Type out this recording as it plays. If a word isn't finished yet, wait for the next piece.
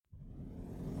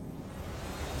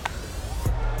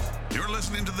You're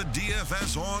listening to the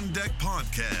DFS On Deck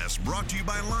podcast, brought to you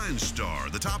by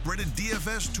LineStar, the top-rated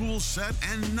DFS tool set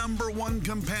and #1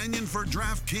 companion for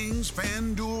DraftKings,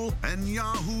 FanDuel, and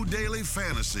Yahoo Daily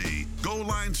Fantasy. Go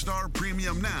LineStar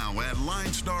Premium now at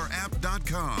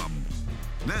linestarapp.com.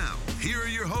 Now, here are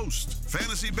your hosts,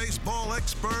 fantasy baseball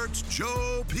experts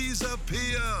Joe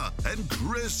Pisapia and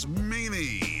Chris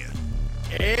Meany.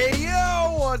 Hey,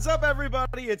 yo, what's up,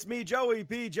 everybody? It's me, Joey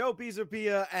P, Joe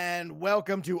Pisapia, and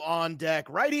welcome to On Deck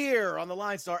right here on the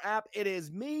LineStar app. It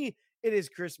is me, it is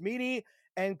Chris Meany,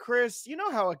 and Chris, you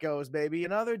know how it goes, baby.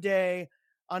 Another day,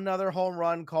 another home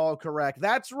run call correct.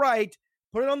 That's right.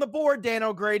 Put it on the board, Dan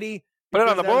O'Grady. Put it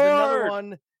on the board. Another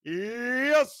one.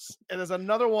 Yes, it is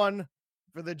another one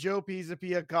for the Joe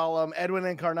Pisapia column, Edwin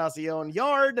Encarnacion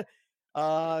yard.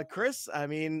 Chris, I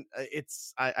mean,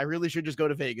 I really should just go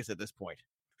to Vegas at this point.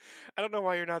 I don't know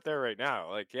why you're not there right now.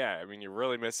 Like, yeah, I mean, you're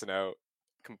really missing out.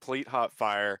 Complete hot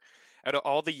fire. Out of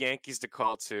all the Yankees to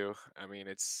call to, I mean,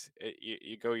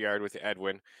 you go yard with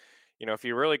Edwin. You know, if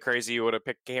you're really crazy, you would have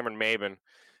picked Cameron Maybin.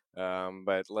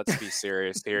 But let's be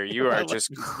serious here. You are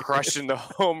just crushing the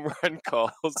home run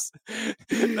calls.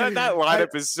 that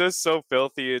lineup is just so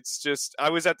filthy. It's just, I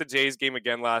was at the Jays game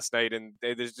again last night, and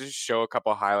they just show a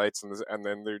couple highlights, and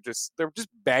then they're just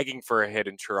begging for a hit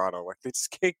in Toronto. Like, they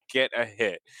just can't get a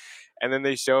hit. And then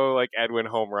they show like Edwin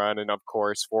home run, and of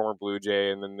course former Blue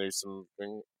Jay, and then there's some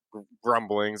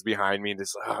grumblings behind me, and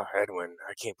just Edwin,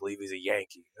 I can't believe he's a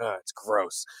Yankee. It's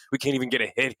gross. We can't even get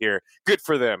a hit here. Good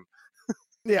for them.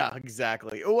 Yeah,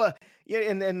 exactly. Well,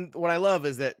 yeah, and what I love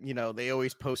is that, you know, they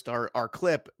always post our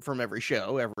clip from every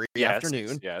show every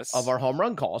afternoon of our home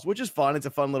run calls, which is fun. It's a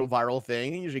fun little viral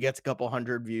thing. It usually gets a couple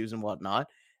hundred views and whatnot.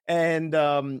 And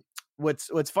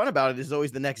what's fun about it is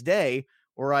always the next day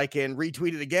where I can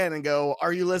retweet it again and go,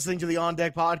 are you listening to the On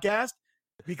Deck podcast?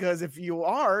 Because if you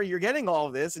are, you're getting all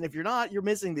of this. And if you're not, you're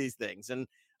missing these things. And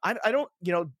I don't,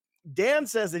 you know, Dan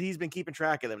says that he's been keeping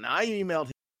track of them. Now, I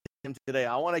emailed him today.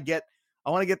 I want to get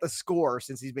the score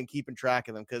since he's been keeping track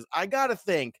of them, because I got to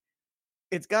think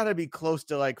it's got to be close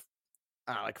to like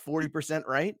 40%,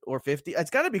 right? Or 50.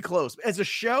 It's got to be close. As a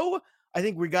show, I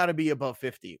think we got to be above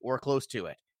 50 or close to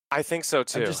it. I think so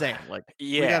too. I'm just saying,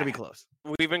 we got to be close.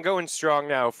 We've been going strong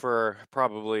now for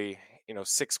probably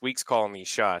 6 weeks calling these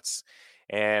shots,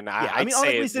 and I mean,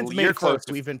 honestly, since May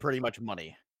 1st, we've been pretty much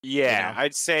money. Yeah, you know?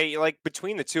 I'd say like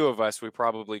between the two of us, we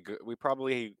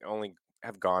probably only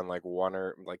have gone like 1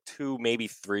 or like 2, maybe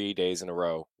 3 days in a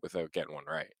row without getting one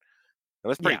right.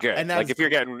 And that's pretty good. And like if you're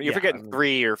getting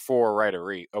 3 or 4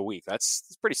 right a week,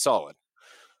 that's pretty solid.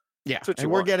 Yeah, and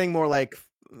we're getting more like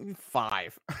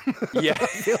 5. Yeah, I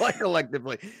feel like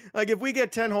collectively, like if we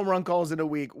get 10 home run calls in a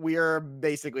week, we are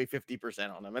basically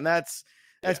 50% on them, and that's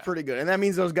pretty good. And that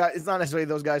means those guys. It's not necessarily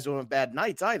those guys don't have bad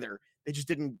nights either. They just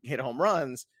didn't hit home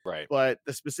runs. Right. But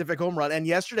the specific home run. And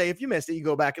yesterday, if you missed it, you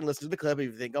go back and listen to the clip. If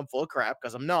you think I'm full of crap,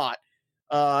 because I'm not.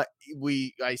 I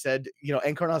said,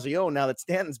 Encarnacion, now that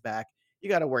Stanton's back, you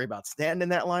got to worry about Stanton in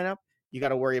that lineup. You got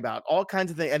to worry about all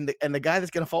kinds of things. And the guy that's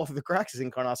going to fall through the cracks is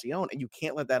Encarnacion. And you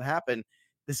can't let that happen.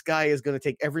 This guy is going to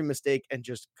take every mistake and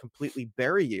just completely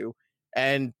bury you.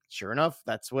 And sure enough,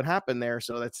 that's what happened there.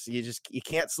 So you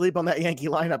can't sleep on that Yankee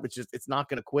lineup. It's not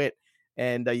going to quit.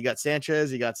 And you got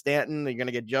Sanchez, you got Stanton. You're going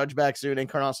to get Judge back soon.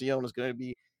 Encarnacion is going to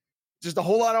be just a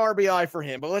whole lot of RBI for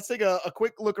him. But let's take a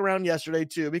quick look around yesterday,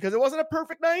 too, because it wasn't a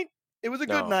perfect night. It was a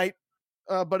good night,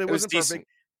 but it wasn't perfect.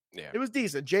 Yeah. It was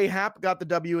decent. Jay Happ got the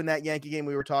W in that Yankee game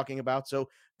we were talking about. So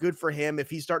good for him. If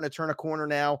he's starting to turn a corner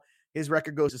now, his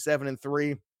record goes to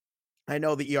 7-3. I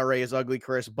know the ERA is ugly,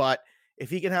 Chris, but if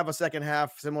he can have a second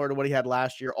half similar to what he had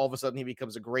last year, all of a sudden he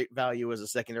becomes a great value as a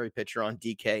secondary pitcher on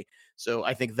DK. So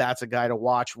I think that's a guy to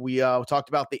watch. We talked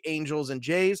about the Angels and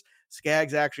Jays.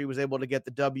 Skaggs actually was able to get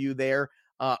the W there.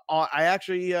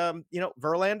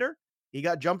 Verlander, he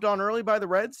got jumped on early by the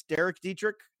Reds. Derek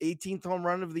Dietrich, 18th home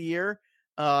run of the year.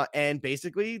 And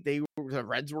basically the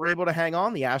Reds were able to hang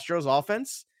on. The Astros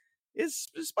offense is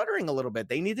sputtering a little bit.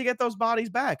 They need to get those bodies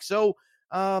back. So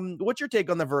what's your take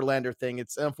on the Verlander thing?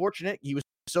 It's unfortunate. He was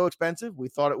so expensive. We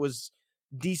thought it was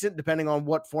decent depending on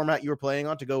what format you were playing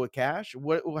on to go with cash.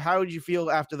 How did you feel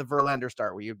after the Verlander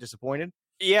start? Were you disappointed?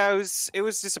 Yeah, it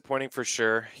was disappointing for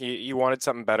sure. You wanted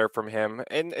something better from him.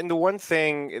 And the one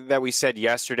thing that we said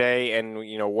yesterday and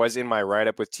was in my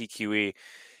write-up with TQE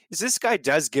is this guy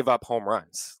does give up home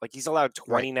runs. Like, he's allowed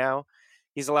 20 now.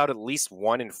 He's allowed at least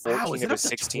 1 in 14 of his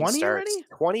 16 starts. Already?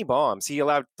 20 bombs. He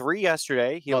allowed 3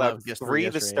 yesterday. He allowed 3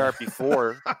 the start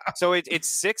before. So it's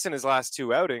 6 in his last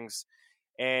 2 outings.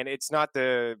 And it's not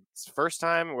the first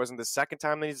time. It wasn't the second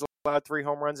time that he's allowed 3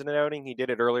 home runs in an outing. He did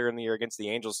it earlier in the year against the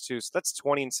Angels too. So that's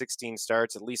 20 and 16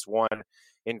 starts, at least one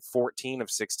in 14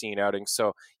 of 16 outings.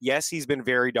 So yes, he's been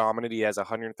very dominant. He has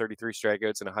 133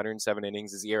 strikeouts and 107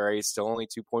 innings. His ERA is still only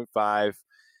 2.5.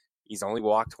 He's only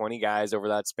walked 20 guys over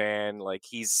that span. Like,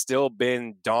 he's still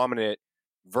been dominant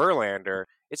Verlander.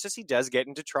 It's just he does get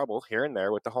into trouble here and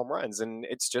there with the home runs. And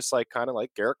it's just like kind of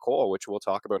like Garrett Cole, which we'll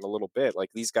talk about in a little bit. Like,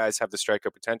 these guys have the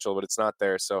strikeout potential, but it's not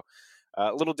there. So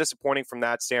a little disappointing from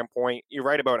that standpoint. You're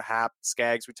right about Happ,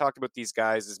 Skaggs. We talked about these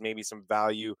guys as maybe some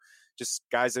value, just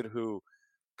guys who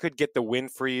could get the win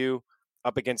for you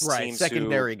up against teams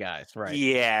secondary guys, right?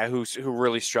 Yeah, who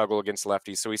really struggle against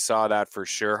lefties. So we saw that for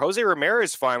sure. Jose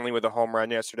Ramirez finally with a home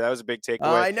run yesterday. That was a big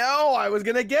takeaway. I know. I was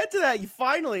gonna get to that. You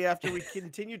finally, after we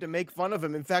continued to make fun of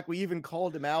him. In fact, we even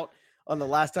called him out on the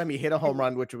last time he hit a home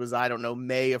run, which was, I don't know,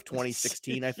 May of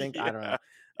 2016. I think. Yeah. I don't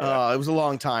know. It was a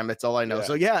long time. That's all I know. Yeah.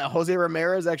 So yeah, Jose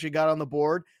Ramirez actually got on the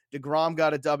board. DeGrom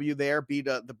got a W there, beat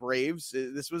the Braves.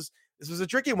 This was a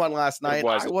tricky one last night.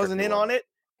 I wasn't in on it.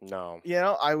 No,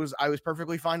 I was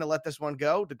perfectly fine to let this one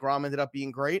go. DeGrom ended up being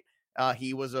great.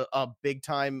 He was a big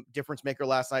time difference maker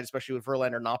last night, especially with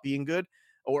Verlander not being good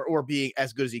or being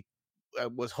as good as he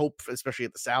was hoped, especially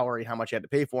at the salary, how much he had to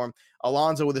pay for him.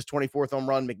 Alonso with his 24th home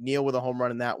run, McNeil with a home run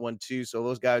in that one too. So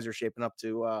those guys are shaping up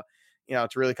to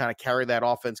really kind of carry that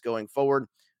offense going forward.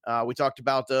 We talked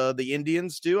about the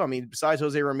Indians too. I mean, besides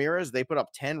Jose Ramirez, they put up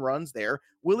 10 runs there.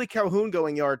 Willie Calhoun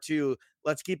going yard too.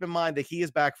 Let's keep in mind that he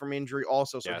is back from injury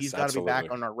also, so he's got to be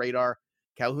back on our radar.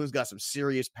 Calhoun's got some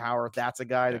serious power. That's a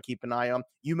guy to keep an eye on.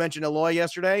 You mentioned Eloy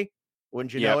yesterday.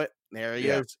 Wouldn't you know it? There he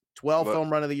is. 12th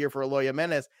home run of the year for Eloy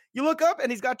Jimenez. You look up,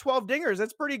 and he's got 12 dingers.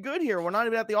 That's pretty good here. We're not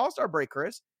even at the All-Star break,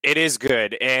 Chris. It is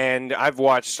good, and I've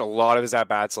watched a lot of his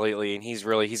at-bats lately, and he's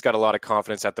got a lot of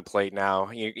confidence at the plate now.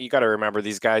 You got to remember,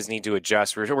 these guys need to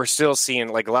adjust. We're still seeing,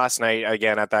 like last night,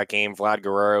 again, at that game, Vlad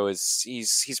Guerrero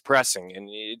he's pressing, and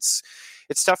it's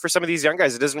tough for some of these young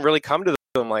guys. It doesn't really come to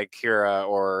them like Kira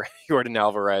or Jordan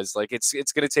Alvarez. Like, it's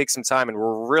going to take some time, and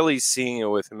we're really seeing it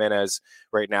with Jimenez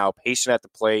right now. Patient at the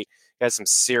plate. He has some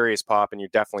serious pop, and you're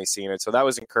definitely seeing it. So that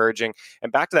was encouraging.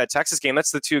 And back to that Texas game,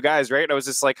 that's the two guys, right? I was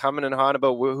just like humming and hawing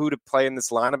about who to play in this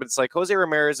lineup. But it's like Jose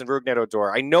Ramirez and Rougned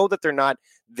Odor. I know that they're not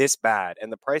this bad,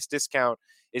 and the price discount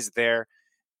is there.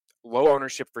 Low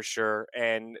ownership for sure.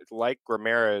 And like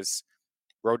Ramirez,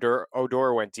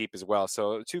 Odor went deep as well.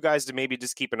 So two guys to maybe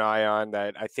just keep an eye on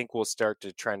that I think will start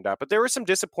to trend up. But there were some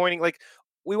disappointing, like,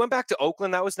 we went back to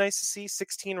Oakland. That was nice to see.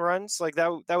 16 runs. Like,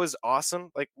 that was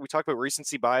awesome. Like, we talked about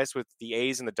recency bias with the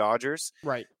A's and the Dodgers.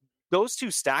 Right. Those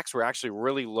two stacks were actually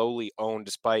really lowly owned,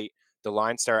 despite the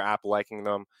Line Star app liking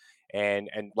them and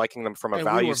liking them from a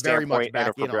value standpoint.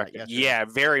 Yeah,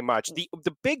 very much.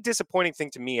 The big disappointing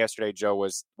thing to me yesterday, Joe,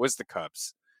 was the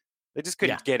Cubs. They just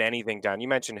couldn't get anything done. You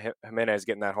mentioned Jimenez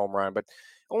getting that home run, but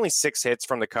only 6 hits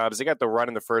from the Cubs. They got the run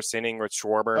in the first inning with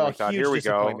Schwarber. And we thought, here we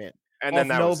go. And then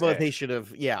that Nova, was it. They should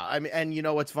have, I mean, and you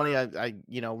know what's funny? I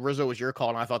Rizzo was your call,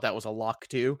 and I thought that was a lock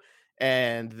too.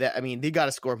 And that, I mean, they got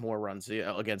to score more runs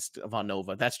against Von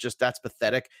Nova. That's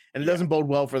pathetic, and it doesn't bode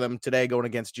well for them today going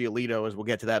against Giolito, as we'll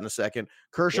get to that in a second.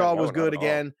 Kershaw was good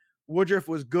again. Woodruff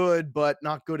was good, but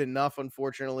not good enough,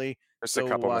 unfortunately. There's a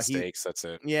couple mistakes. That's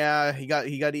it. Yeah, he got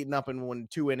eaten up in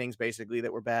 2 innings basically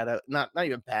that were bad. Not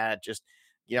even bad, just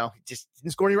just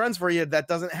didn't score any runs for you. That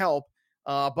doesn't help.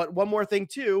 But one more thing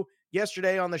too.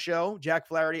 Yesterday on the show, Jack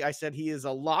Flaherty, I said he is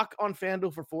a lock on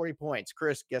FanDuel for 40 points.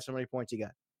 Chris, guess how many points he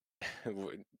got?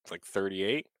 Like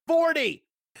 38? 40!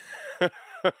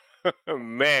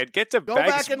 Man, get to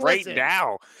Vegas right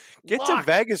now. Get to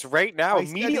Vegas right now,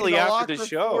 immediately after the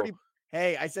show. 40.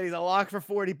 Hey, I said he's a lock for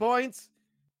 40 points.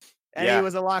 And he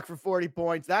was a lock for 40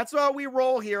 points. That's how we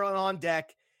roll here on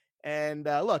Deck. And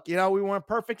look, we weren't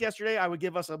perfect yesterday. I would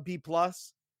give us a B+. B+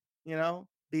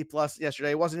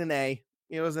 yesterday. It wasn't an A.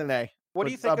 It was an A. What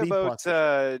do you think about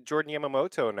Jordan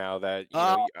Yamamoto now that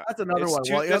that's another one?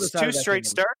 That's 2 straight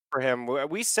starts for him.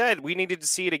 We said we needed to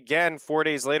see it again 4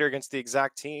 days later against the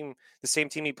exact team, the same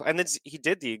team and then he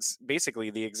did basically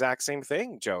the exact same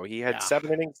thing. Joe, he had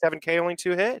 7 innings, 7K, only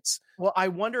 2 hits. Well, I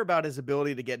wonder about his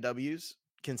ability to get W's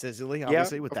consistently,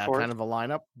 obviously with that kind of a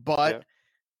lineup, but.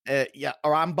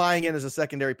 Or I'm buying in as a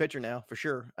secondary pitcher now for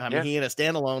sure. I mean, he ain't a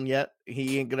standalone yet.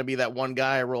 He ain't gonna be that one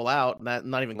guy I roll out. Not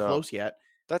even close yet.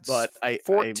 That's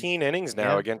 14 innings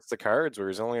now against the Cards, where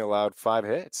he's only allowed 5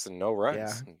 hits and no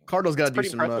runs. Yeah. Cardinals got to do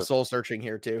some soul searching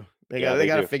here too. They got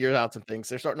to figure out some things.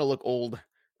 They're starting to look old.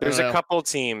 There's a couple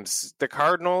teams, the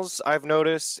Cardinals I've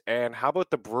noticed, and how about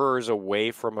the Brewers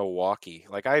away from Milwaukee?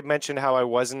 Like I mentioned how I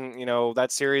wasn't,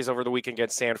 that series over the weekend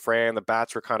against San Fran, the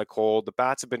bats were kind of cold. The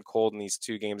bats have been cold in these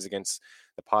 2 games against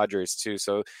the Padres too.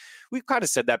 So we've kind of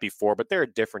said that before, but they're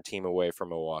a different team away from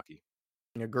Milwaukee.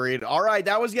 Agreed. All right,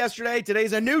 that was yesterday.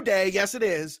 Today's a new day. Yes, it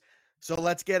is. So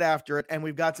let's get after it. And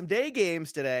we've got some day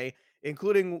games today,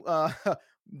 including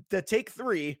the take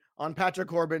 3 on Patrick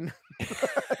Corbin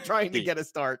trying to get a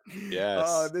start.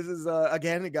 Yes. This is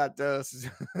again, it got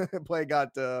play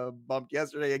got bumped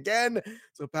yesterday again.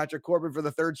 So Patrick Corbin for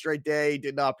the 3rd straight day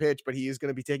did not pitch, but he is going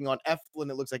to be taking on Eflin,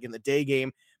 it looks like, in the day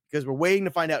game, because we're waiting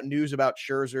to find out news about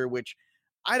Scherzer, which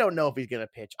I don't know if he's going to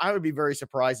pitch. I would be very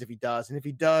surprised if he does. And if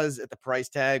he does, at the price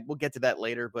tag, we'll get to that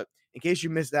later. But in case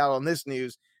you missed out on this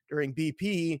news during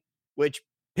BP, which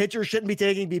pitchers shouldn't be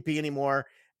taking BP anymore,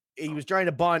 he was trying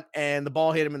to bunt and the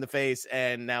ball hit him in the face,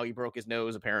 and now he broke his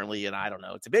nose apparently. And I don't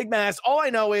know. It's a big mess. All I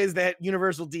know is that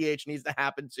universal DH needs to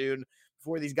happen soon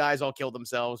before these guys all kill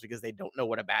themselves because they don't know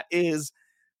what a bat is.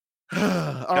 All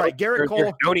right, Garrett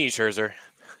Cole. Don't eat Scherzer.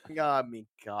 God,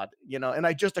 and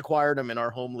I just acquired him in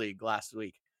our home league last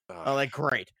week. I'm like,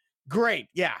 great.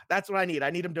 Yeah, that's what I need. I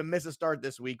need him to miss a start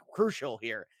this week. Crucial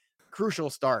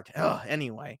start.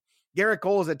 Anyway, Garrett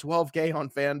Cole is at $12K on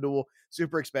FanDuel.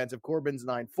 Super expensive. Corbin's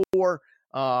 9.4.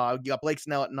 You got Blake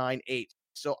Snell at 9.8.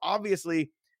 So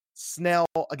obviously, Snell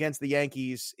against the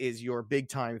Yankees is your big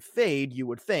time fade, you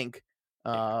would think,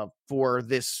 for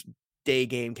this day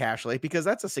game cash late, because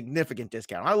that's a significant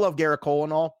discount. I love Garrett Cole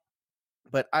and all,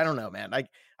 but I don't know, man.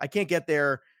 I can't get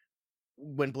there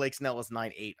when Blake Snell is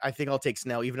 9.8. I think I'll take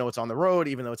Snell, even though it's on the road,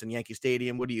 even though it's in Yankee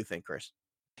Stadium. What do you think, Chris?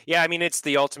 Yeah, I mean, it's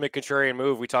the ultimate contrarian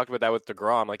move. We talked about that with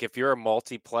DeGrom. Like, if you're a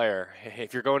multiplayer,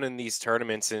 if you're going in these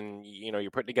tournaments and,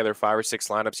 you're putting together 5 or 6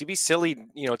 lineups, you'd be silly,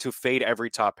 to fade every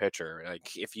top pitcher.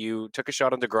 Like, if you took a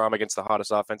shot on DeGrom against the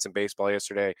hottest offense in baseball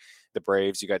yesterday, the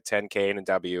Braves, you got 10K and a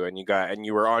W, and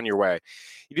you were on your way.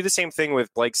 You do the same thing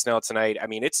with Blake Snell tonight. I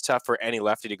mean, it's tough for any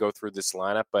lefty to go through this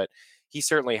lineup, but he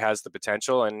certainly has the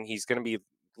potential, and he's going to be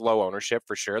low ownership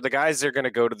for sure. The guys are going to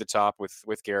go to the top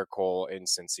with Garrett Cole in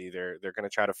Cincy. They're going to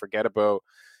try to forget about,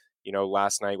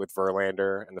 last night with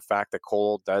Verlander and the fact that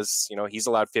Cole does, he's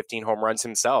allowed 15 home runs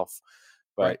himself.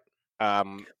 But right.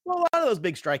 Well, a lot of those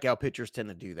big strikeout pitchers tend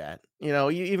to do that.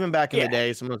 Even back in the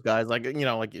day, some of those guys, like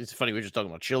it's funny, we were just talking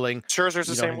about Schilling. Scherzer's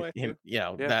the same way.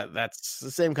 That's the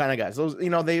same kind of guys. Those,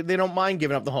 they don't mind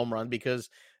giving up the home run because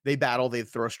they battle, they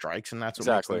throw strikes, and that's what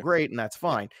makes them great, and that's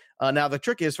fine. Now, the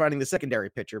trick is finding the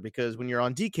secondary pitcher, because when you're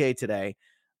on DK today,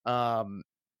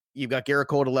 you've got Garrett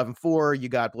Cole at 11.4, you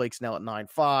got Blake Snell at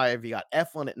 9.5, you got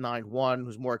Eflin at 9.1,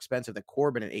 who's more expensive than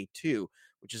Corbin at 8.2,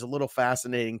 which is a little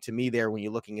fascinating to me there when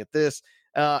you're looking at this.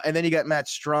 And then you got Matt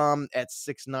Strahm at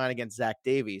 6.9 against Zach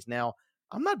Davies. Now,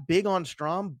 I'm not big on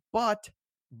Strahm, but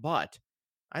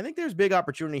I think there's big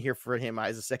opportunity here for him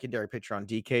as a secondary pitcher on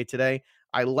DK today.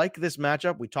 I like this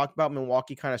matchup. We talked about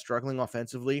Milwaukee kind of struggling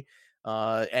offensively,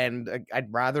 and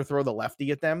I'd rather throw the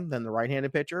lefty at them than the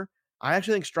right-handed pitcher. I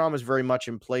actually think Strahm is very much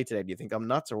in play today. Do you think I'm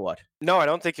nuts or what? No, I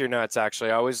don't think you're nuts,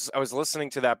 actually. I was listening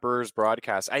to that Brewers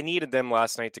broadcast. I needed them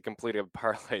last night to complete a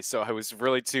parlay, so I was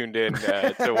really tuned in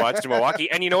to watch Milwaukee.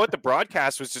 And you know what? The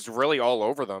broadcast was just really all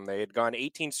over them. They had gone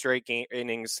 18 straight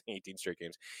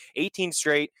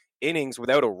innings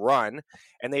without a run,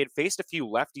 and they had faced a few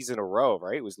lefties in a row,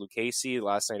 right? It was Lucchesi.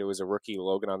 Last night it was a rookie,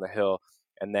 Logan on the Hill.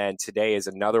 And then today is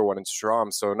another one in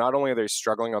Strahm. So not only are they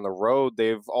struggling on the road,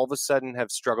 they've all of a sudden have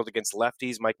struggled against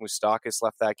lefties. Mike Moustakas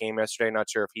left that game yesterday. Not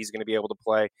sure if he's going to be able to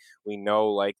play. We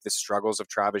know like the struggles of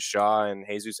Travis Shaw and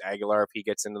Jesus Aguilar if he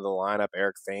gets into the lineup.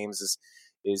 Eric Thames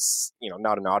is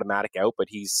not an automatic out, but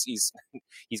he's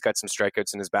got some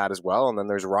strikeouts in his bat as well. And then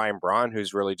there's Ryan Braun,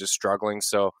 who's really just struggling.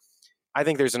 So I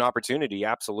think there's an opportunity.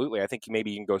 Absolutely. I think maybe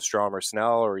you can go Strahm or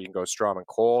Snell, or you can go Strahm and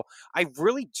Cole. I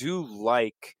really do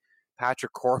like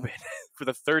Patrick Corbin for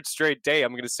the 3rd straight day.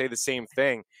 I'm going to say the same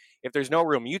thing. If there's no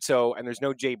Real Muto and there's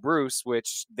no Jay Bruce,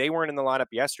 which they weren't in the lineup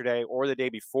yesterday or the day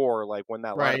before, like when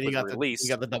that lineup was released. You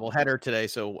got the doubleheader today,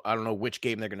 so I don't know which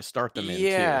game they're going to start them in.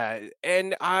 Yeah,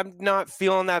 and I'm not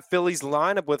feeling that Phillies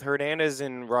lineup with Hernandez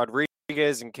and Rodriguez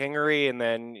and Kingery, and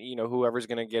then whoever's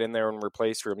going to get in there and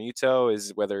replace Real Muto,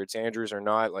 is whether it's Andrews or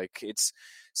not. Like it's.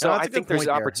 So I think there's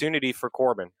opportunity for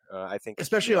Corbin. I think,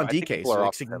 especially on DK, so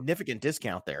a significant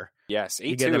discount there. Yes,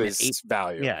 8.2 is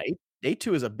value. Yeah,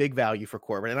 8.2 is a big value for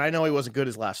Corbin. And I know he wasn't good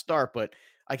his last start, but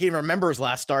I can't even remember his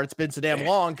last start. It's been so damn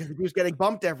long because he was getting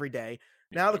bumped every day.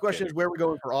 Now the question is where we're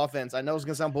going for offense. I know it's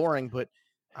going to sound boring, but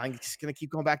I'm just going to keep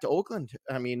going back to Oakland.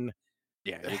 I mean,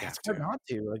 it's hard not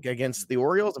to. Like against the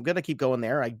Orioles, I'm going to keep going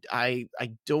there. I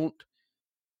don't.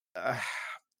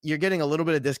 you're getting a little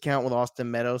bit of discount with Austin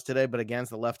Meadows today, but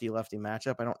against the lefty-lefty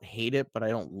matchup, I don't hate it, but I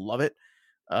don't love it.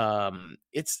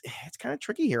 It's kind of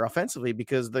tricky here offensively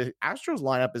because the Astros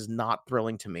lineup is not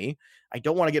thrilling to me. I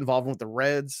don't want to get involved with the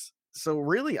Reds. So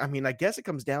really, I mean, I guess it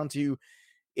comes down to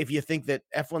if you think that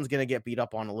Eflin's going to get beat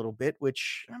up on a little bit,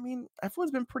 which, I mean,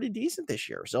 Eflin's been pretty decent this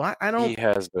year. So I don't. He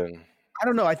has been. I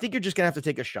don't know. I think you're just going to have to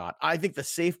take a shot. I think the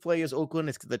safe play is Oakland.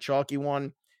 It's the chalky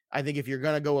one. I think if you're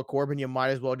going to go with Corbin, you might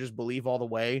as well just believe all the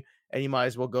way, and you might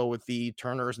as well go with the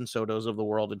Turners and Sotos of the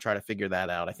world and try to figure that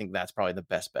out. I think that's probably the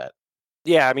best bet.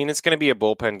 Yeah, I mean, it's going to be a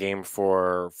bullpen game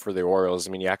for the Orioles.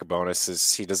 I mean,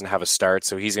 Yacobonis he doesn't have a start,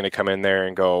 so he's going to come in there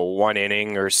and go 1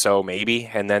 inning or so maybe,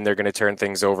 and then they're going to turn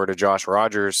things over to Josh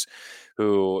Rogers,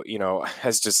 who,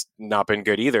 has just not been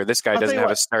good either. This guy doesn't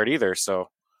have a start either, so.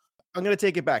 I'm going to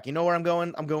take it back. You know where I'm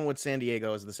going? I'm going with San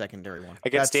Diego as the secondary one.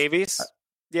 Against Davies?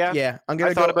 Yeah. Yeah.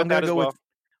 I thought about that as well.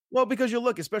 Well, because you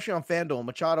look, especially on FanDuel,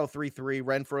 Machado 3.3,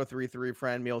 Renfroe 3.3,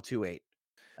 Franmil 2.8.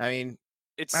 I mean,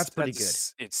 that's pretty good.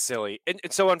 It's silly. And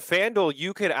so on FanDuel,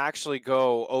 you could actually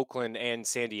go Oakland and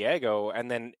San Diego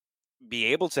and then be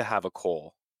able to have a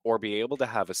Cole or be able to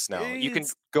have a Snell. You can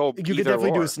go You could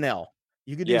definitely do a Snell.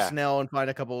 You could do Snell and find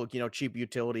a couple, cheap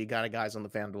utility kind of guys on the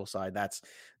FanDuel side.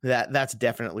 That's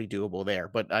definitely doable there.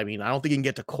 But I mean, I don't think you can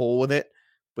get to Cole with it,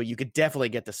 but you could definitely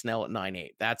get to Snell at 9.8.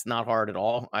 That's not hard at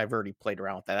all. I've already played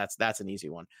around with that. That's an easy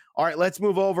one. All right, let's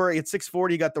move over. At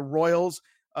 6:40, you got the Royals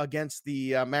against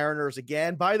the Mariners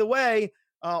again. By the way,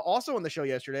 also on the show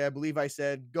yesterday, I believe I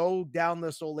said, go down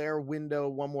the Soler window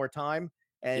one more time.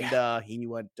 And he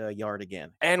went yard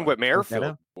again. And Whit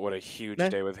Merrifield, what a huge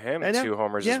day with him. 2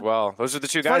 homers as well. Those are the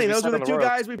two guys. Those are the two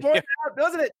guys we pointed out,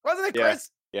 wasn't it? Wasn't it, Chris?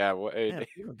 Yeah. It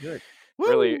good.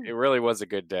 It really was a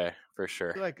good day for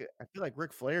sure. I feel like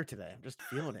Ric Flair today. I'm just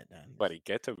feeling it, man. Buddy,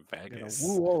 get to Vegas.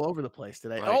 Woo all over the place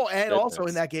today. Also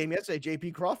in that game yesterday,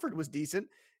 J.P. Crawford was decent.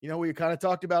 We kind of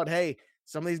talked about, hey,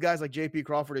 some of these guys like J.P.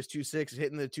 Crawford is 2.6,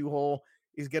 hitting the 2-hole.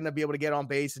 He's going to be able to get on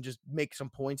base and just make some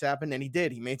points happen. And he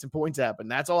did. He made some points happen.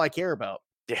 That's all I care about.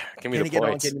 Yeah, give me the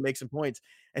points. Can he make some points?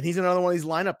 And he's another one of these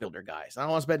lineup builder guys. I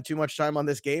don't want to spend too much time on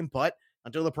this game, but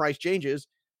until the price changes,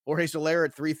 Jorge Soler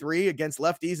at 3.3 against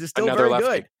lefties is still another very lefty.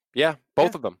 Good. Yeah,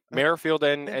 both of them. Merrifield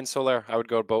and Soler. I would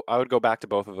go back to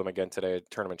both of them again today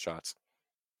at tournament shots.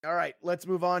 All right, let's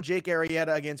move on. Jake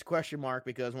Arrieta against question mark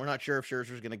because we're not sure if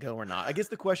Scherzer's going to go or not. I guess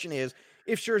the question is,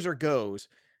 if Scherzer goes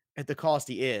at the cost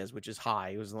he is, which is high,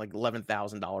 it was like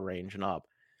 $11,000 range and up.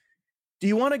 Do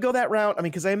you want to go that route? I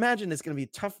mean, because I imagine it's going to be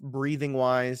tough breathing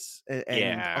wise.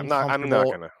 I'm not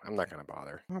gonna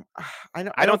bother.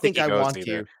 I don't think I want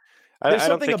either. to.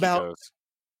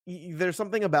 There's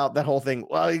something about that whole thing.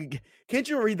 Well, can't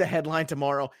you read the headline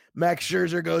tomorrow? Max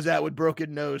Scherzer goes out with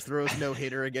broken nose, throws no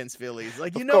hitter against Phillies. It's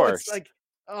like,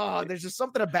 there's just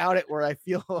something about it where I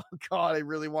feel, oh God, I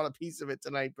really want a piece of it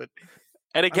tonight. But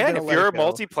and again, if you're a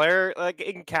multiplayer like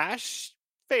in cash,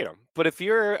 fade them. But if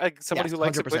you're somebody who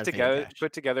likes to put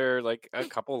together like a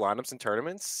couple lineups and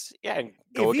tournaments, and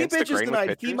go against the grain with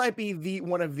pitchers, he might be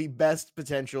one of the best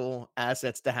potential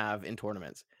assets to have in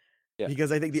tournaments. Yeah.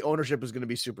 Because I think the ownership is going to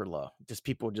be super low. Just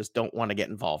people just don't want to get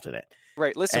involved in it.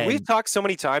 Right. Listen, we've talked so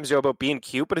many times, Joe, about being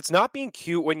cute, but it's not being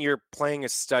cute when you're playing a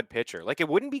stud pitcher. Like it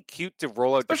wouldn't be cute to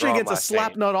roll out especially against a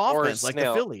slap nut offense like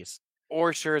the Phillies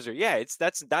or Scherzer. Yeah,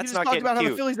 that's not getting talked about cute. How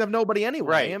the Phillies have nobody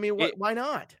anyway. Right. I mean, why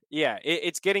not? Yeah,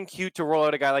 it's getting cute to roll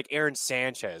out a guy like Aaron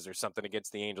Sanchez or something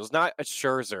against the Angels, not a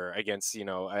Scherzer against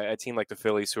a team like the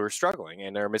Phillies who are struggling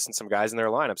and are missing some guys in their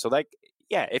lineup. So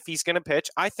if he's going to pitch,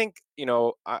 I think,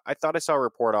 I thought I saw a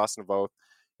report Austin Voth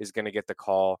is going to get the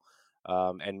call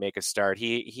and make a start.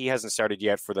 He hasn't started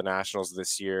yet for the Nationals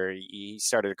this year. He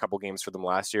started a couple games for them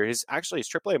last year. His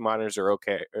AAA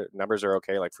numbers are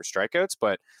okay, like for strikeouts,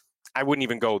 but I wouldn't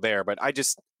even go there. But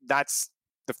that's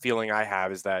the feeling I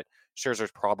have is that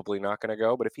Scherzer's probably not going to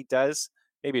go. But if he does,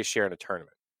 maybe a share in a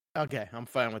tournament. Okay, I'm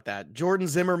fine with that. Jordan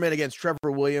Zimmerman against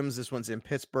Trevor Williams. This one's in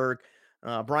Pittsburgh.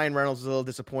 Brian Reynolds was a little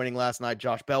disappointing last night.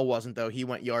 Josh Bell wasn't, though. He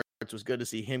went yards. It was good to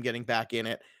see him getting back in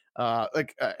it.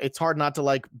 It's hard not to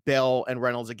like Bell and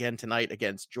Reynolds again tonight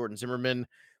against Jordan Zimmerman,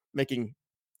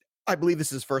 I believe this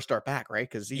is his first start back, right?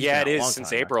 Because it is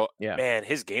since April. Right? Yeah, man,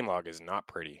 his game log is not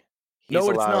pretty. It's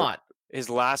not. His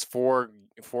last four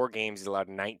games, he's allowed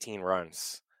 19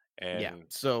 runs and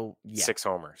 6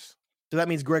 homers. So that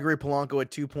means Gregory Polanco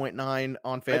at 2.9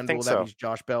 on FanDuel. That means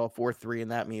Josh Bell at 4.3,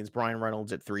 and that means Brian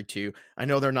Reynolds at 3.2. I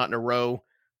know they're not in a row,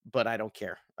 but I don't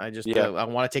care. I just I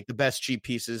want to take the best cheap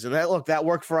pieces, and that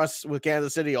worked for us with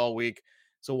Kansas City all week.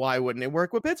 So why wouldn't it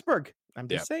work with Pittsburgh? I'm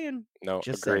just saying. No,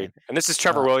 agreed. And this is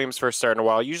Trevor Williams first start in a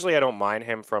while. Usually, I don't mind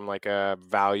him from like a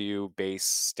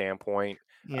value-based standpoint.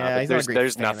 Yeah, but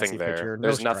there's nothing there. Pitcher.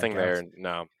 There's nothing there.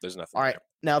 No, there's nothing. All right. There.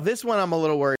 Now, this one I'm a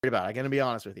little worried about. I'm going to be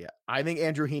honest with you. I think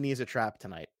Andrew Heaney is a trap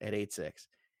tonight at 8-6.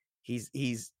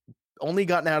 He's only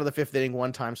gotten out of the fifth inning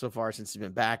one time so far since he's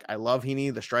been back. I love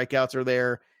Heaney. The strikeouts are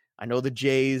there. I know the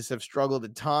Jays have struggled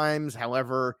at times.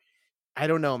 However, I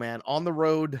don't know, man. On the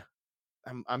road,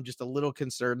 I'm just a little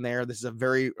concerned there. This is a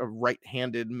very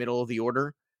right-handed middle of the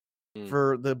order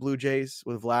for the Blue Jays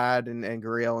with Vlad and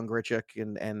Gurriel and Grichuk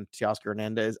and Teoscar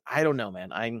Hernandez. I don't know,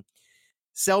 man.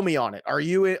 Sell me on it. Are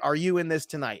you in this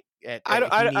tonight?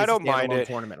 I don't mind it.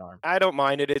 Tournament arm. I don't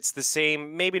mind it. It's the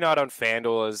same, maybe not on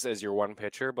FanDuel as your one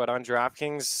pitcher, but on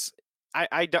DraftKings,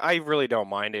 I really don't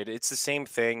mind it. It's the same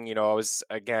thing. You know, I was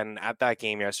again at that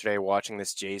game yesterday watching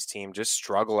this Jays team just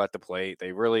struggle at the plate.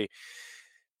 They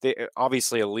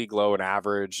obviously a league low in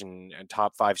average and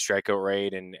top 5 strikeout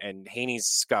rate, and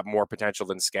Heaney's got more potential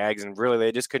than Skaggs, and really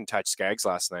they just couldn't touch Skaggs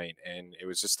last night. And it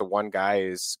was just the one guy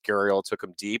is Gurriel took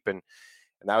him deep, and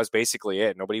that was basically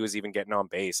it. Nobody was even getting on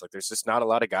base. Like there's just not a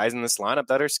lot of guys in this lineup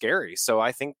that are scary. So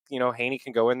I think, you know, Heaney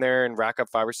can go in there and rack up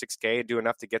 5 or 6K and do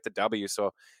enough to get the W.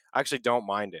 So I actually don't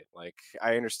mind it. Like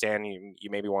I understand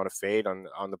you maybe want to fade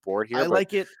on the board here. I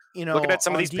like it, you know, looking at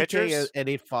some of these DK pitchers at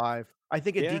 8-5. I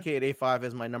think a DK at 8-5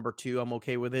 is my number 2. I'm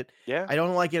okay with it. Yeah. I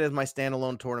don't like it as my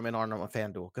standalone tournament on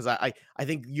FanDuel because I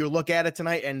think you look at it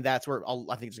tonight and that's where I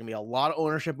think there's going to be a lot of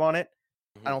ownership on it.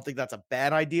 I don't think that's a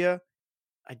bad idea.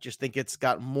 I just think it's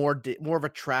got more of a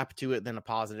trap to it than a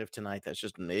positive tonight. That's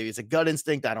just maybe it's a gut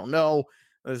instinct. I don't know.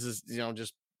 This is, you know,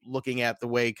 just looking at the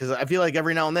way, because I feel like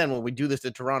every now and then when we do this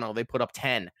to Toronto, they put up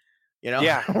 10. You know,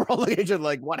 yeah, we're all looking at you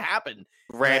like, what happened?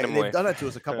 Randomly, they've done it to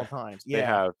us a couple times. Yeah, they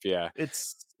have. Yeah,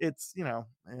 it's you know,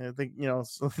 I think, you know,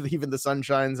 even the sun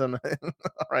shines on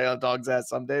right on dog's ass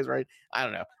some days, right? I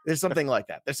don't know. There's something like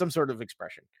that. There's some sort of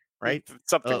expression, right?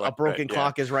 Something like a broken that,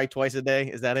 clock is right twice a day.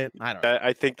 Is that it? I don't know.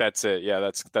 I think that's it.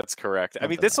 Yeah, that's correct. I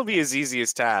mean, this will be his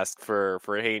easiest task for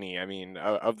Heaney. I mean,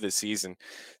 of the season.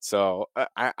 So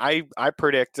I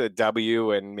predict a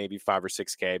W and maybe 5 or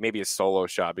 6K, maybe a solo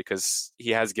shot, because he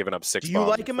has given up 6. Do you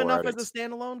like him enough as a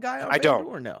standalone guy? I don't.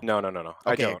 Or no? No. Okay.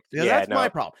 I don't. Yeah, that's my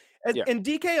problem. And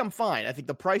DK, I'm fine. I think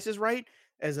the price is right.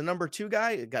 As a number 2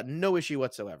 guy, got no issue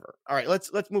whatsoever. All right,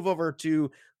 let's move over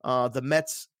to the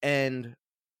Mets and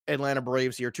Atlanta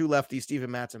Braves here. 2 lefties, Steven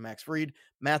Matz and Max Fried.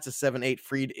 Matz is 7-8.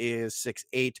 Fried is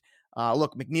 6-8.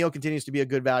 Look, McNeil continues to be a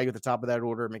good value at the top of that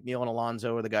order. McNeil and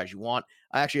Alonso are the guys you want.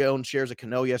 I actually owned shares of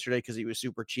Cano yesterday because he was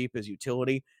super cheap as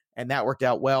utility, and that worked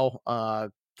out well.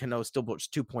 Cano still puts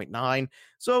 2.9.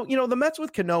 So, you know, the Mets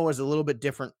with Cano is a little bit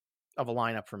different of a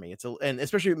lineup for me. And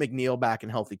especially with McNeil back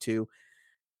and healthy too.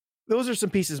 Those are some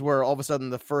pieces where all of a sudden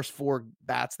the first 4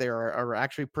 bats there are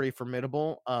actually pretty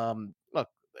formidable. Look,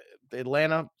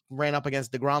 Atlanta ran up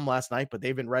against DeGrom last night, but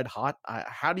they've been red hot.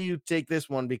 How do you take this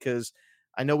one? Because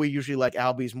I know we usually like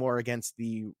Albies more against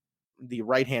the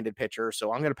right-handed pitcher,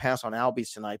 so I'm going to pass on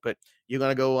Albies tonight. But you're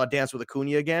going to go dance with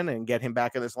Acuna again and get him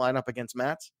back in this lineup against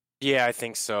Matz? Yeah, I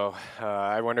think so.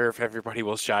 I wonder if everybody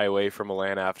will shy away from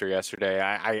Atlanta after yesterday.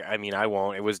 I mean, I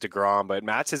won't. It was DeGrom, but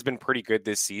Matz has been pretty good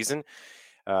this season.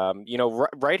 You know,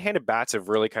 right-handed bats have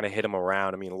really kind of hit him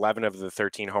around. I mean, 11 of the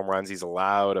 13 home runs he's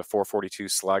allowed, a 442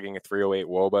 slugging, a 308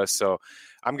 WOBA. So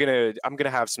I'm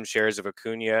gonna have some shares of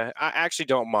Acuna. I actually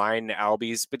don't mind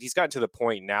Albies, but he's gotten to the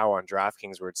point now on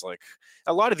DraftKings where it's like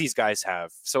a lot of these guys have.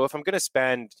 So if I'm gonna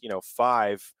spend, you know,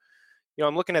 5. You know,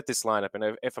 I'm looking at this lineup,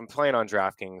 and if I'm playing on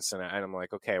DraftKings, and I'm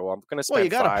like, okay, well, I'm going to spend. Well, you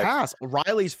got to 5. pass.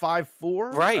 Riley's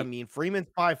 5-4, right? I mean, Freeman's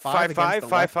 5-5,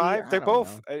 5-5. They're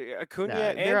both Acuna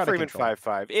and Freeman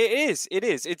 5-5. It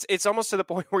is. It's almost to the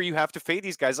point where you have to fade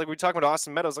these guys. Like we're talking about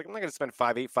Austin Meadows. Like I'm not going to spend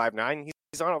 5-8, 5-9.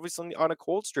 He's obviously on a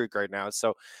cold streak right now.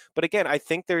 So, but again, I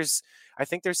think there's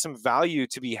some value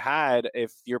to be had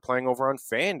if you're playing over on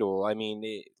FanDuel. I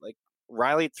mean, like.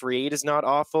 Riley at 3.8 is not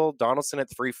awful. Donaldson at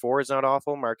 3.4 is not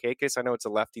awful. Markakis, I know it's a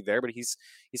lefty there, but he's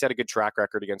had a good track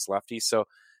record against lefties. So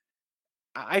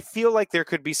I feel like there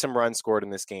could be some runs scored in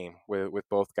this game with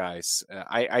both guys.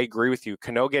 I agree with you.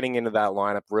 Cano getting into that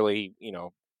lineup really, you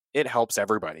know, it helps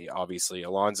everybody. Obviously,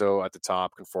 Alonso at the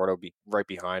top, Conforto be right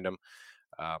behind him.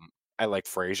 I like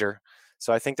Frazier.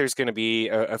 So I think there's going to be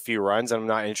a few runs. I'm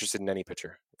not interested in any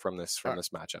pitcher from this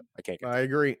matchup. I can't get I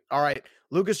agree. All right.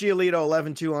 Lucas Giolito,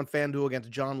 11-2 on FanDuel against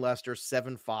John Lester,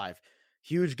 7-5.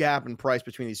 Huge gap in price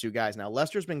between these two guys. Now,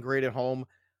 Lester's been great at home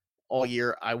all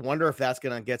year. I wonder if that's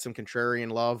going to get some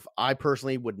contrarian love. I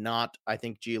personally would not. I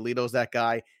think Giolito's that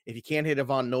guy. If you can't hit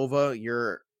Ivan Nova,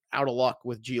 you're out of luck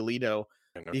with Giolito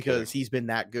because he's been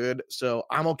that good. So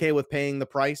I'm okay with paying the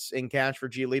price in cash for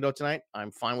Giolito tonight.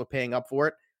 I'm fine with paying up for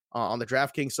it. On the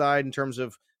DraftKings side, in terms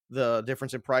of the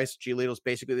difference in price. Giolito's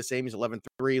basically the same. He's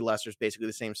 11.3. Lester's basically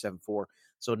the same, 7.4.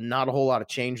 So not a whole lot of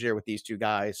change there with these two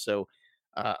guys. So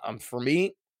for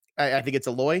me, I think it's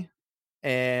Eloy,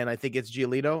 and I think it's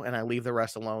Giolito, and I leave the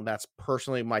rest alone. That's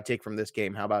personally my take from this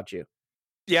game. How about you?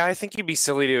 Yeah, I think you'd be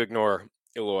silly to ignore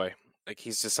Eloy. Like,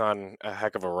 he's just on a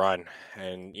heck of a run,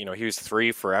 and he was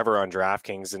 3 forever on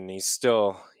DraftKings, and he's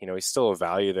still a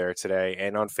value there today.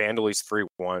 And on FanDuel, he's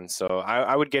 3-1. So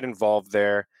I would get involved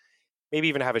there. Maybe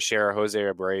even have a share of Jose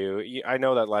Abreu. I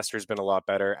know that Lester's been a lot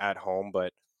better at home,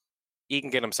 but he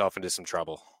can get himself into some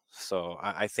trouble. So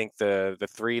I think the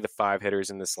 3, the 5 hitters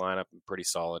in this lineup are pretty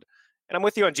solid. And I'm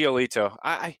with you on Giolito.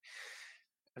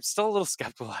 I'm still a little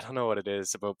skeptical. I don't know what it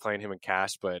is about playing him in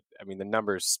cash, but I mean, the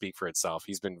numbers speak for itself.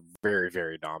 He's been very,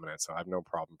 very dominant, so I have no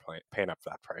problem paying up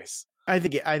that price. I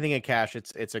think in cash,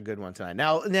 it's a good one tonight.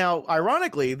 Now,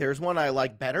 ironically, there's one I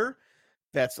like better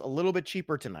that's a little bit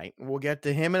cheaper tonight. We'll get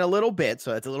to him in a little bit,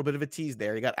 so that's a little bit of a tease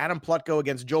there. You got Adam Plutko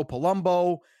against Joe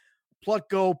Palumbo.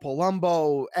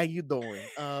 Palumbo, how you doing?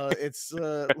 It's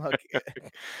look,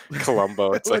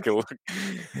 Colombo. It's like a look.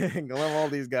 all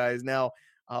these guys. Now,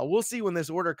 we'll see when this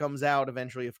order comes out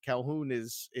eventually if Calhoun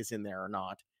is in there or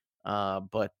not.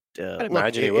 But I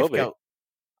imagine he will be.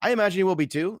 I imagine he will be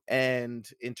too. And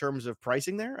in terms of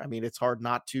pricing there, I mean, it's hard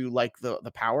not to like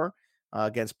the power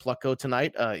against Plutko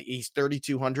tonight. He's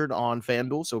 3,200 on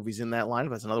FanDuel. So if he's in that lineup,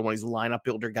 that's another one of these lineup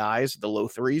builder guys, the low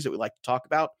threes that we like to talk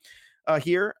about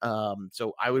here.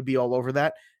 So I would be all over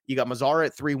that. You got Mazara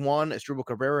at 3-1, Asdrubal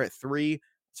Cabrera at 3.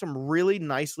 Some really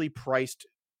nicely priced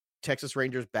Texas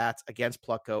Rangers bats against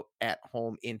Plutko at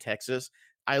home in Texas.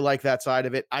 I like that side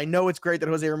of it. I know it's great that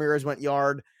Jose Ramirez went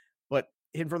yard, but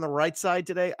hitting from the right side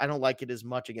today, I don't like it as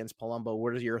much against Palumbo.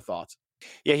 What are your thoughts?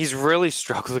 Yeah, he's really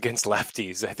struggled against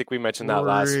lefties. I think we mentioned that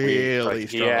last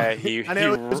week. Yeah, I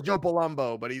know it was Joe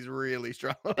Palumbo, but he's really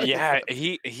struggling. Yeah,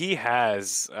 he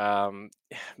has.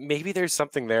 Maybe there's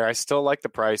something there. I still like the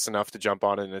price enough to jump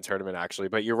on it in a tournament, actually.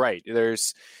 But you're right.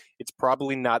 It's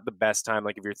probably not the best time.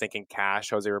 Like if you're thinking cash,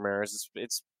 Jose Ramirez,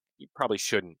 you probably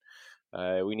shouldn't.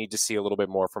 We need to see a little bit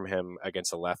more from him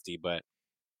against a lefty, but.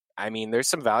 I mean, there's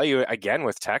some value again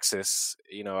with Texas.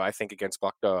 I think against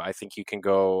Plutko, I think you can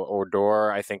go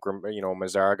Odor. I think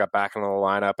Mazara got back into the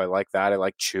lineup. I like that. I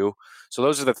like Chu. So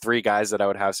those are the 3 guys that I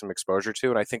would have some exposure to,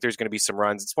 and I think there's going to be some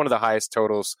runs. It's one of the highest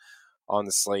totals on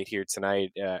the slate here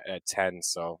tonight at 10.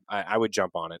 So I would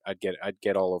jump on it. I'd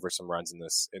get all over some runs in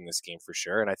this game for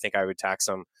sure, and I think I would attack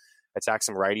some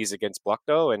righties against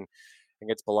Plutko and.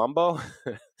 Against Palumbo,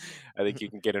 I think you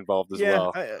can get involved as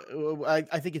well. I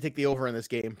think you take the over in this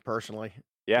game, personally.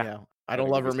 Yeah. I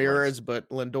don't love Ramirez, but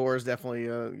Lindor is definitely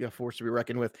a force to be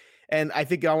reckoned with. And I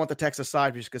think I want the Texas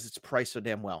side just because it's priced so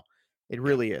damn well. It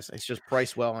really is. It's just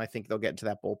priced well, and I think they'll get into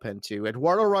that bullpen too.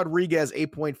 Eduardo Rodriguez,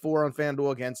 8.4 on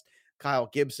FanDuel against Kyle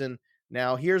Gibson.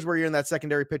 Now, here's where you're in that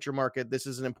secondary pitcher market. This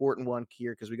is an important one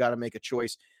here because we got to make a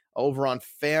choice. Over on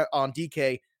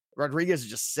DK, Rodriguez is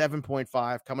just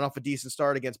 7.5, coming off a decent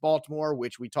start against Baltimore,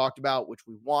 which we talked about, which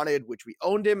we wanted, which we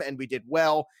owned him, and we did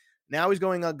well. Now he's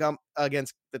going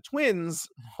against the Twins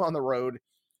on the road.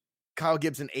 Kyle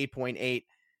Gibson, 8.8.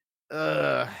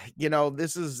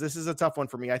 This is a tough one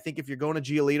for me. I think if you're going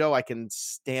to Giolito, I can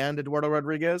stand Eduardo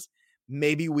Rodriguez.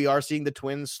 Maybe we are seeing the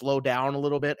Twins slow down a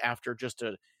little bit after this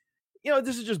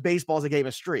is just baseball as a game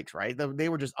of streaks, right? They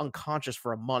were just unconscious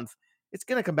for a month. It's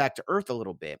going to come back to earth a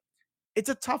little bit. It's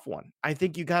a tough one. I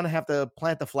think you kind of have to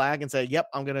plant the flag and say, yep,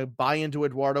 I'm going to buy into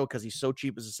Eduardo because he's so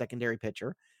cheap as a secondary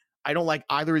pitcher. I don't like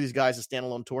either of these guys as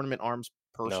standalone tournament arms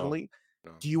personally.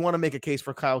 No. Do you want to make a case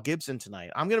for Kyle Gibson tonight?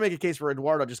 I'm going to make a case for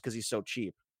Eduardo just because he's so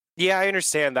cheap. Yeah, I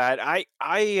understand that.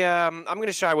 I'm going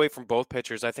to shy away from both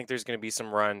pitchers. I think there's going to be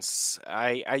some runs.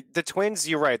 The Twins,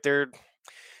 you're right.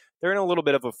 They're in a little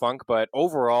bit of a funk, but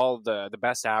overall, the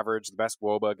best average, the best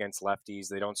WOBA against lefties.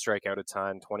 They don't strike out a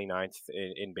ton, 29th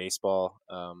in baseball,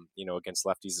 against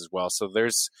lefties as well. So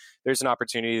there's an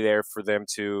opportunity there for them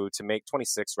to make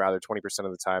 26, rather 20%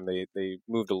 of the time. They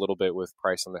moved a little bit with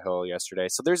Price on the Hill yesterday.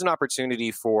 So there's an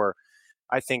opportunity for,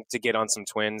 I think, to get on some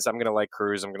Twins. I'm going to like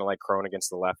Cruz. I'm going to like Cron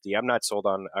against the lefty. I'm not sold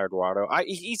on Eduardo.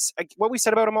 He's what we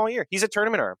said about him all year. He's a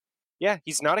tournament arm. Yeah,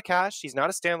 he's not a cash. He's not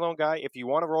a standalone guy. If you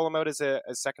want to roll him out as a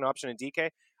second option in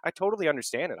DK, I totally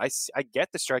understand it. I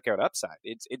get the strikeout upside.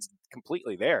 It's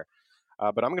completely there.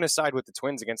 But I'm going to side with the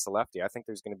Twins against the lefty. I think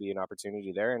there's going to be an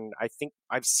opportunity there. And I think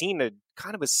I've seen a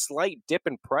kind of a slight dip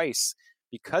in price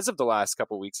because of the last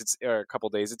couple of weeks. A couple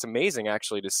of days. It's amazing,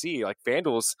 actually, to see. Like,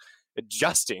 FanDuel's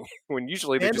adjusting when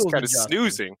usually they're just kind of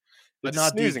snoozing. But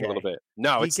not snoozing DK. A little bit.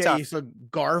 No, it's tough. So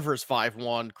Garver's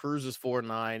 5-1, Cruz is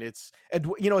 4-9. It's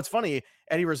funny.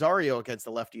 Eddie Rosario against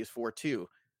the lefty is 4-2.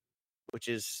 which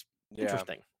is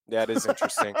interesting. Yeah, it is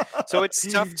interesting. So it's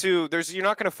tough to. You're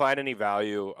not going to find any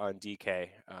value on DK.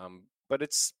 But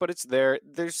it's there.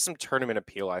 There's some tournament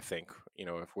appeal, I think,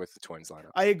 with the Twins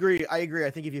lineup. I agree. I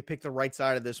think if you pick the right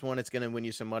side of this one, it's going to win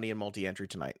you some money in multi-entry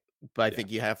tonight. But I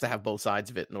think you have to have both sides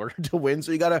of it in order to win.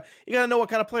 So you gotta know what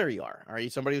kind of player you are. Are you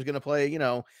somebody who's going to play,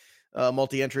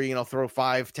 multi-entry, throw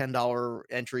 $5-10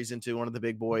 entries into one of the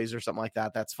big boys or something like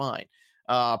that? That's fine.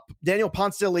 Daniel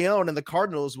Ponce de Leon and the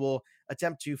Cardinals will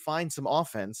attempt to find some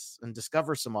offense and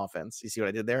discover some offense. You see what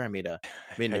I did there? I made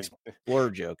an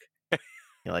Explorer joke.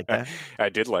 You like that? I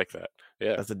did like that.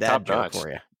 Yeah. That's a dad joke for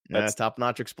you. That's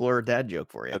top-notch Explorer dad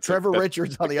joke for you. Trevor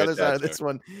Richards on the other side of this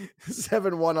one,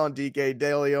 7-1 on DK.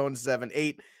 De Leon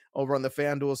 7-8 over on the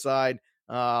FanDuel side.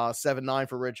 7-9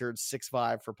 for Richards,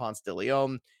 6-5 for Ponce de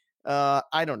Leon.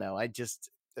 I don't know.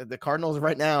 The Cardinals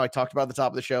right now, I talked about at the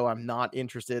top of the show. I'm not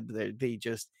interested.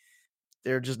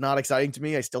 They're just not exciting to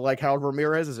me. I still like Harold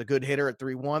Ramirez as a good hitter at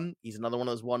 3-1. He's another one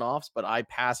of those one-offs, but I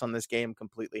pass on this game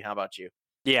completely. How about you?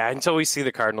 Yeah, until we see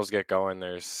the Cardinals get going,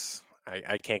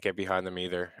 I can't get behind them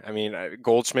either. I mean,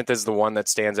 Goldschmidt is the one that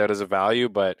stands out as a value,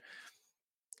 but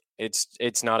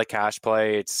it's not a cash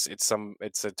play. It's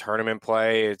a tournament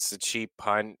play. It's a cheap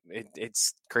punt.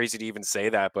 It's crazy to even say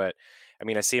that, but I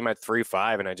mean, I see him at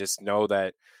 3-5, and I just know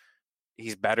that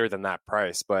he's better than that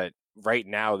price. But right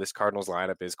now, this Cardinals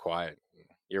lineup is quiet.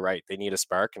 You're right; they need a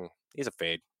spark, and he's a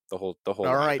fade. The whole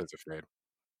lineup is a fade.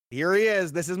 Here he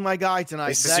is. This is my guy tonight.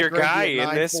 This is your guy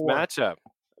in this matchup.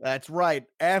 That's right.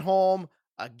 At home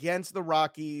against the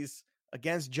Rockies,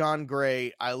 against John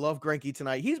Gray. I love Greinke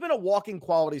tonight. He's been a walking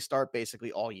quality start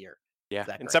basically all year. Yeah,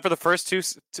 except for the first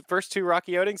two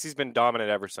Rocky outings, he's been dominant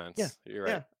ever since. Yeah, you're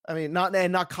right. Yeah, I mean,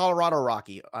 not Colorado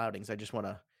Rocky outings. I just want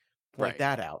to point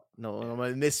that out. No, I'm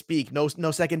gonna misspeak.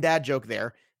 No second dad joke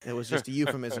there. It was just a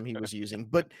euphemism he was using.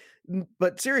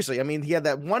 But seriously, I mean, he had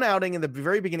that one outing in the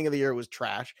very beginning of the year was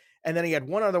trash, and then he had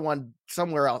one other one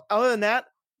somewhere else. Other than that,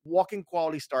 walking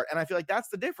quality start. And I feel like that's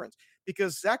the difference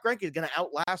because Zach Greinke is going to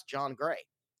outlast John Gray.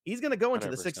 He's going to go into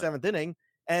 100%. The 6th, 7th inning,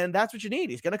 and that's what you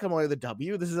need. He's going to come away with a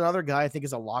W. This is another guy I think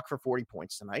is a lock for 40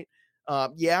 points tonight.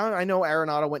 Yeah, I know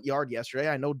Arenado went yard yesterday.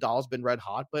 I know Dahl's been red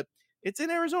hot, but it's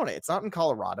in Arizona. It's not in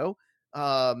Colorado.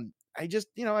 I just,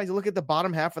 I look at the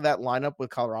bottom half of that lineup with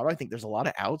Colorado. I think there's a lot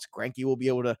of outs. Greinke will be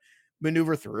able to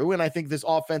maneuver through. And I think this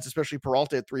offense, especially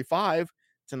Peralta at 3-5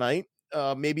 tonight,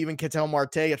 maybe even Ketel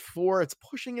Marte at 4, it's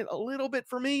pushing it a little bit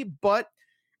for me, but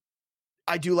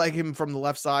I do like him from the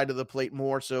left side of the plate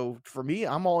more. So for me,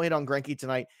 I'm all in on Greinke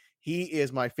tonight. He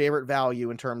is my favorite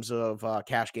value in terms of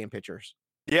cash game pitchers.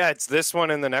 Yeah, it's this one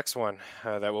and the next one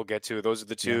that we'll get to. Those are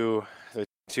the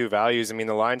two values. I mean,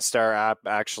 the Line Star app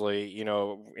actually,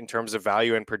 in terms of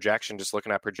value and projection, just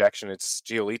looking at projection, it's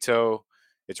Giolito,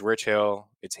 it's Rich Hill,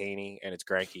 it's Haney, and it's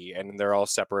Greinke, and they're all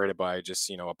separated by just,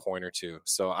 a point or two.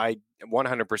 So I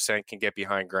 100% can get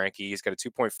behind Greinke. He's got a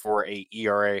 2.48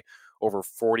 ERA over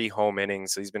 40 home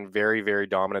innings. So he's been very, very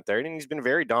dominant there. And he's been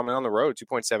very dominant on the road,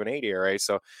 2.78 ERA.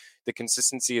 So the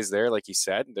consistency is there. Like you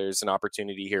said, there's an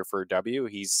opportunity here for a W.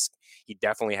 He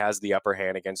definitely has the upper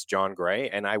hand against John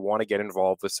Gray. And I want to get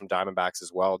involved with some Diamondbacks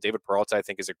as well. David Peralta, I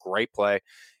think, is a great play.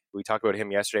 We talked about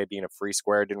him yesterday being a free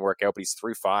square. It didn't work out, but he's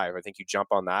 3-5. I think you jump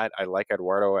on that. I like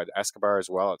Eduardo at Escobar as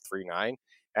well at 3-9.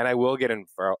 And I will get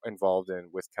involved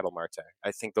with Ketel Marte.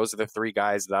 I think those are the three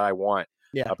guys that I want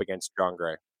up against John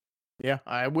Gray. Yeah,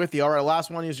 I'm with you. All right, last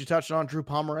one, as you touched on, Drew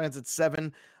Pomeranz at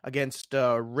 7 against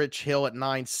Rich Hill at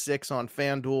 9.6 on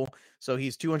FanDuel. So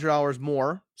he's $200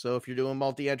 more. So if you're doing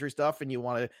multi-entry stuff and you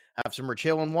want to have some Rich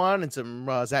Hill in one and some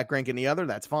Zach Greinke in the other,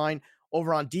 that's fine.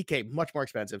 Over on DK, much more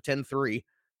expensive, 10.3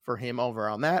 for him over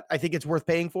on that. I think it's worth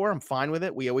paying for. I'm fine with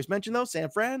it. We always mention, though, San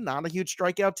Fran, not a huge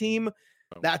strikeout team.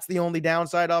 That's the only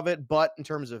downside of it. But in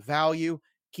terms of value,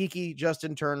 Kiki,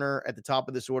 Justin Turner at the top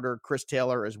of this order, Chris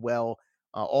Taylor as well.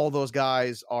 All those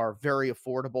guys are very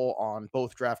affordable on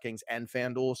both DraftKings and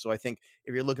FanDuel. So I think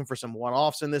if you're looking for some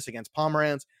one-offs in this against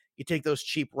Pomeranz, you take those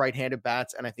cheap right-handed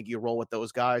bats, and I think you roll with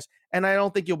those guys. And I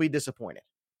don't think you'll be disappointed.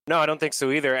 No, I don't think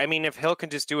so either. I mean, if Hill can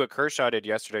just do what Kershaw did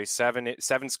yesterday, seven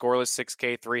scoreless,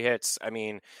 6K, 3 hits. I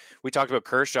mean, we talked about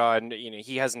Kershaw, and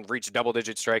he hasn't reached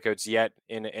double-digit strikeouts yet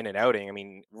in an outing. I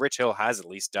mean, Rich Hill has at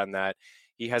least done that.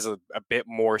 He has a bit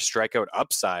more strikeout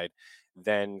upside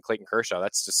than Clayton Kershaw.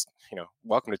 That's just,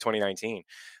 welcome to 2019.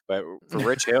 But for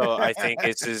Rich Hill, I think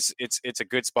it's a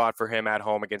good spot for him at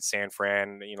home against San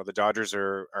Fran. The Dodgers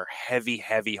are heavy,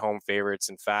 heavy home favorites.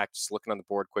 In fact, just looking on the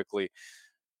board quickly,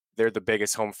 they're the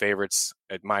biggest home favorites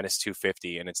at minus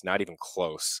 250, and it's not even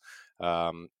close.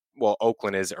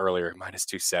 Oakland is earlier, minus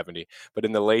 270. But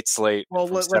in the late slate,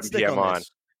 from 7 p.m. on,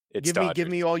 Give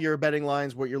me all your betting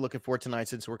lines, what you're looking for tonight,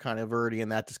 since we're kind of already in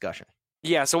that discussion.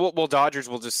 Yeah, so Dodgers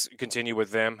will just continue with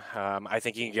them. I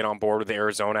think you can get on board with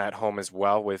Arizona at home as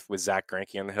well with Zach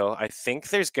Greinke on the hill. I think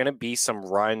there's going to be some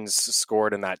runs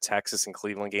scored in that Texas and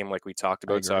Cleveland game like we talked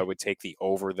about, so I would take the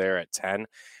over there at 10.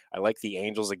 I like the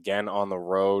Angels again on the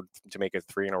road to make it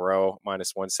 3 in a row,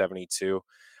 minus 172.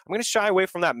 I'm going to shy away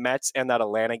from that Mets and that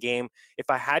Atlanta game.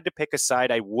 If I had to pick a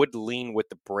side, I would lean with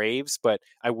the Braves, but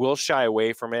I will shy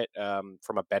away from it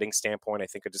from a betting standpoint. I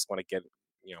think I just want to get,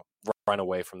 run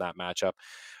away from that matchup.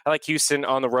 I like Houston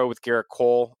on the road with Garrett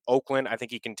Cole. Oakland, I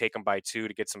think you can take them by 2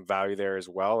 to get some value there as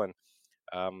well. And,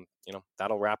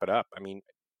 that'll wrap it up. I mean,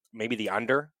 maybe the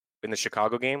under in the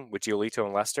Chicago game with Giolito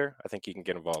and Lester. I think you can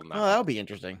get involved in that. Oh, that'll be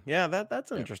interesting. Yeah,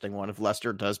 that's an interesting one. If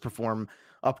Lester does perform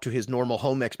up to his normal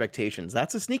home expectations,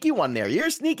 that's a sneaky one there. You're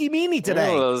a sneaky meanie today.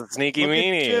 Oh, sneaky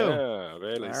meanie. Yeah,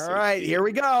 really. All right, here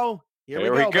we go. Here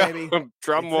we go, baby.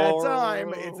 Drum roll.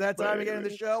 It's that time again in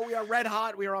the show. We are red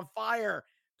hot. We are on fire.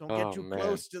 Don't get too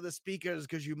close to the speakers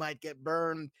because you might get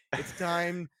burned. It's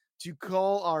time to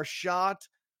call our shot.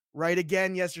 Right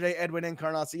again yesterday, Edwin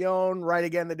Encarnacion. Right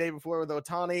again the day before with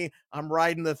Ohtani. I'm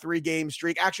riding the 3-game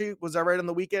streak. Actually, was I right on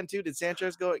the weekend too? Did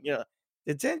Sanchez go? Yeah.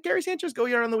 Did Gary Sanchez go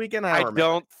yard on the weekend? I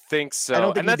don't think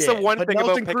so. And that's the one thing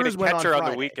about picking a catcher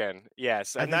on the weekend.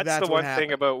 Yes, and that's the one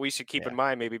thing about we should keep in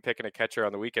mind, maybe picking a catcher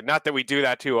on the weekend. Not that we do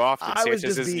that too often.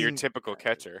 Sanchez isn't your typical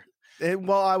catcher.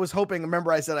 Well, I was hoping.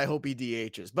 Remember, I said I hope he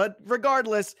DHs. But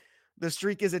regardless, the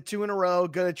streak is at 2 in a row.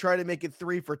 Going to try to make it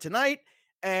 3 for tonight.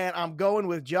 And I'm going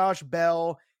with Josh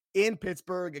Bell in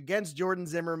Pittsburgh against Jordan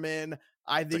Zimmerman.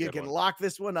 I think you can lock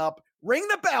this one up. Ring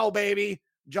the bell, baby.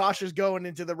 Josh is going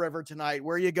into the river tonight.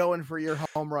 Where are you going for your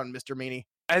home run, Mr. Meany?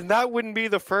 And that wouldn't be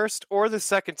the first or the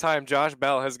second time Josh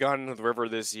Bell has gone into the river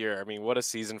this year. I mean, what a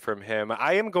season from him.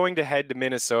 I am going to head to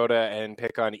Minnesota and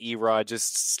pick on Erod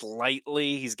just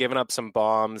slightly. He's given up some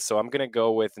bombs, so I'm going to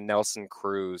go with Nelson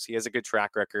Cruz. He has a good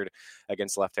track record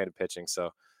against left-handed pitching,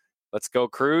 so let's go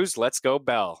Cruz. Let's go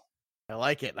Bell. I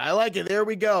like it. There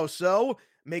we go. So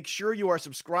make sure you are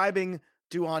subscribing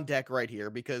to On Deck right here,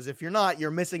 because if you're not,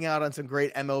 you're missing out on some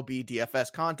great MLB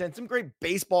DFS content, some great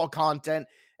baseball content,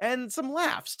 and some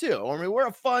laughs too. I mean, we're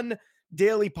a fun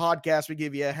daily podcast. We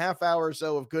give you a half hour or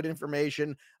so of good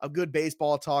information, of good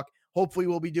baseball talk. Hopefully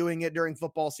we'll be doing it during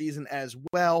football season as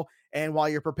well. And while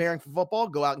you're preparing for football,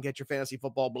 go out and get your Fantasy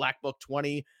Football Black Book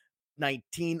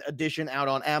 2019 edition out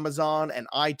on Amazon and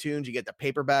iTunes. You get the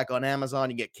paperback on Amazon.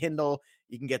 You get Kindle.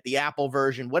 You can get the Apple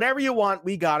version. Whatever you want,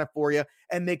 we got it for you.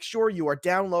 And make sure you are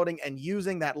downloading and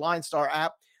using that Line Star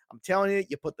app. I'm telling you,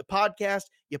 you put the podcast,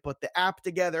 you put the app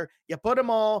together, you put them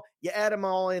all, you add them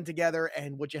all in together,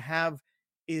 and what you have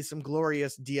is some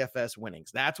glorious DFS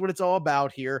winnings. That's what it's all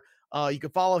about here. You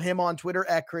can follow him on Twitter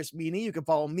at Chris Meany. You can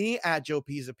follow me at Joe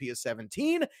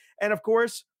Pisa17. And of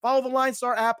course, follow the Line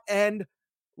Star app and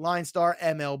Line Star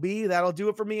MLB. That'll do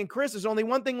it for me and Chris. There's only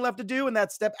one thing left to do, and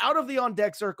that's step out of the on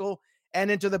deck circle and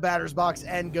into the batter's box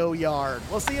and go yard.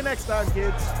 We'll see you next time,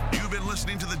 kids. You've been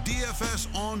listening to the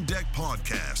DFS On Deck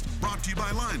podcast, brought to you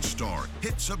by Line Star.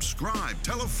 Hit subscribe,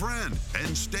 tell a friend,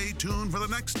 and stay tuned for the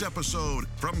next episode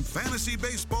from fantasy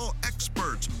baseball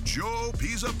experts Joe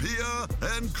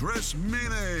Pisapia and Chris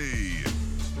Meany.